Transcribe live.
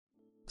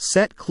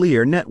Set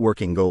clear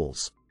networking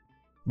goals.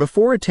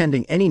 Before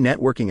attending any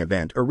networking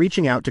event or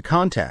reaching out to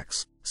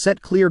contacts,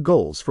 set clear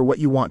goals for what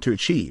you want to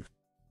achieve.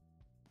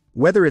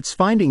 Whether it's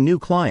finding new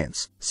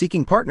clients,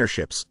 seeking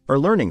partnerships, or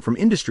learning from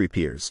industry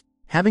peers,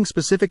 having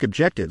specific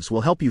objectives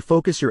will help you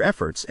focus your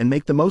efforts and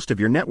make the most of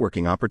your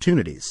networking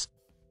opportunities.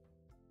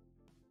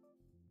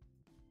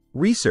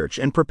 Research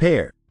and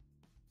prepare.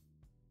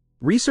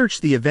 Research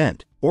the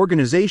event,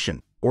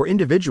 organization, or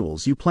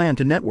individuals you plan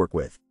to network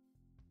with.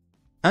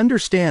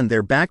 Understand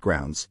their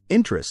backgrounds,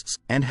 interests,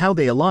 and how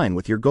they align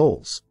with your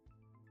goals.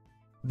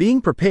 Being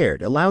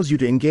prepared allows you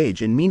to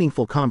engage in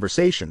meaningful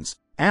conversations,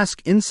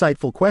 ask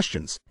insightful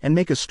questions, and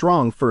make a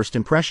strong first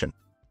impression.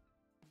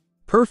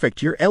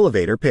 Perfect your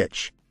elevator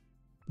pitch.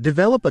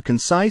 Develop a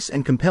concise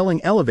and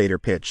compelling elevator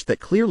pitch that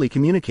clearly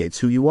communicates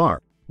who you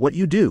are, what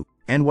you do,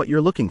 and what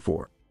you're looking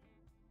for.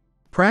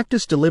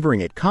 Practice delivering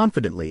it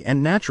confidently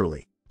and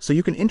naturally, so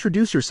you can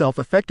introduce yourself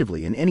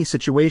effectively in any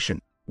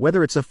situation,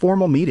 whether it's a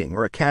formal meeting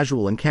or a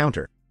casual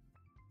encounter.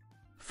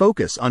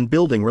 Focus on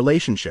building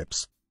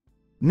relationships.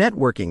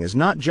 Networking is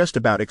not just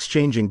about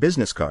exchanging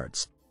business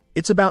cards.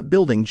 It's about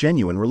building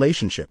genuine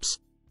relationships.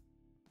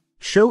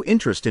 Show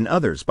interest in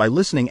others by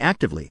listening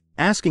actively,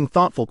 asking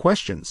thoughtful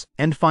questions,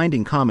 and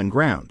finding common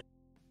ground.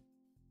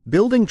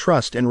 Building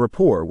trust and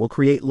rapport will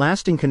create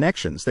lasting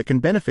connections that can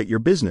benefit your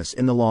business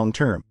in the long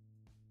term.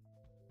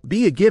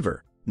 Be a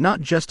giver,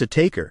 not just a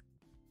taker.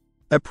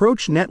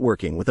 Approach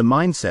networking with a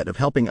mindset of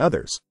helping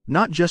others,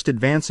 not just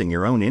advancing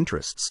your own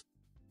interests.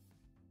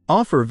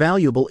 Offer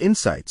valuable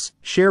insights,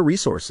 share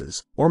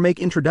resources, or make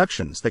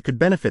introductions that could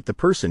benefit the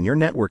person you're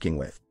networking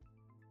with.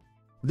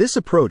 This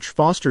approach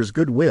fosters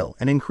goodwill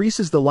and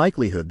increases the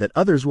likelihood that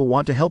others will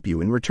want to help you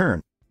in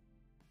return.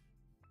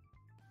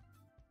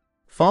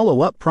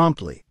 Follow up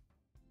promptly.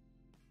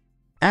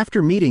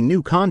 After meeting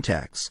new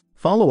contacts,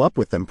 follow up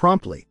with them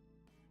promptly.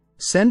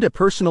 Send a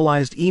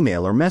personalized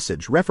email or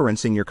message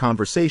referencing your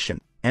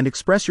conversation and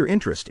express your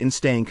interest in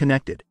staying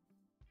connected.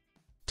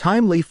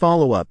 Timely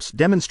follow-ups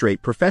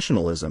demonstrate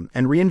professionalism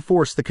and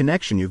reinforce the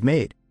connection you've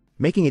made,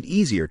 making it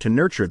easier to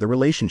nurture the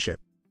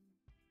relationship.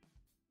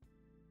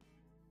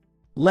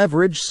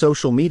 Leverage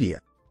social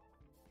media.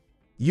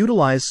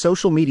 Utilize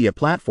social media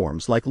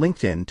platforms like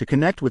LinkedIn to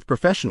connect with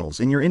professionals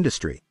in your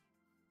industry.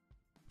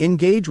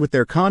 Engage with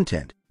their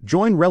content,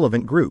 join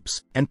relevant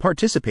groups, and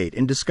participate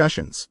in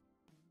discussions.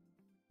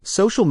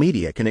 Social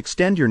media can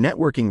extend your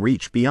networking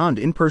reach beyond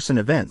in-person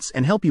events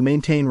and help you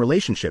maintain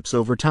relationships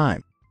over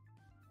time.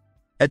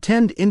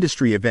 Attend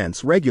industry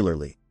events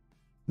regularly.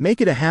 Make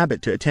it a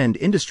habit to attend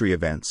industry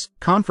events,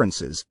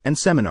 conferences, and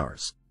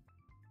seminars.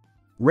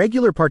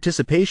 Regular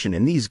participation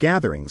in these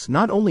gatherings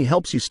not only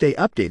helps you stay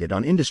updated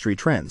on industry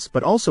trends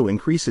but also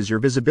increases your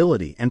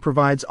visibility and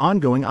provides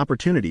ongoing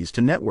opportunities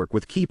to network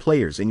with key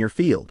players in your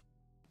field.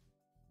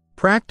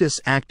 Practice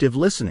active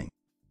listening.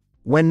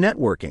 When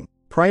networking,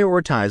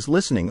 prioritize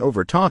listening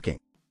over talking.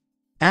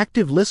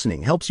 Active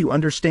listening helps you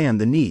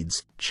understand the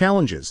needs,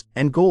 challenges,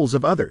 and goals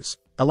of others,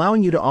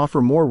 allowing you to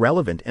offer more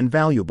relevant and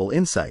valuable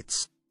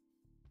insights.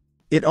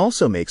 It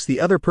also makes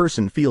the other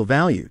person feel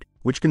valued,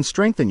 which can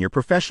strengthen your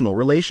professional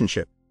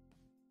relationship.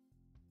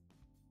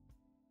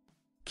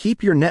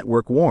 Keep your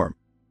network warm.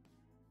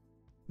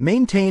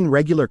 Maintain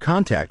regular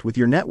contact with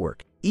your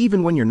network,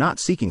 even when you're not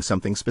seeking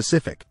something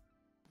specific.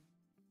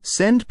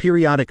 Send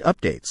periodic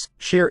updates,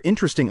 share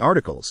interesting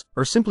articles,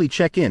 or simply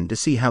check in to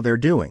see how they're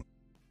doing.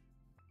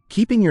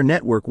 Keeping your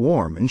network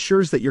warm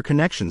ensures that your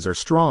connections are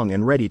strong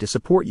and ready to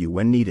support you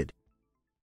when needed.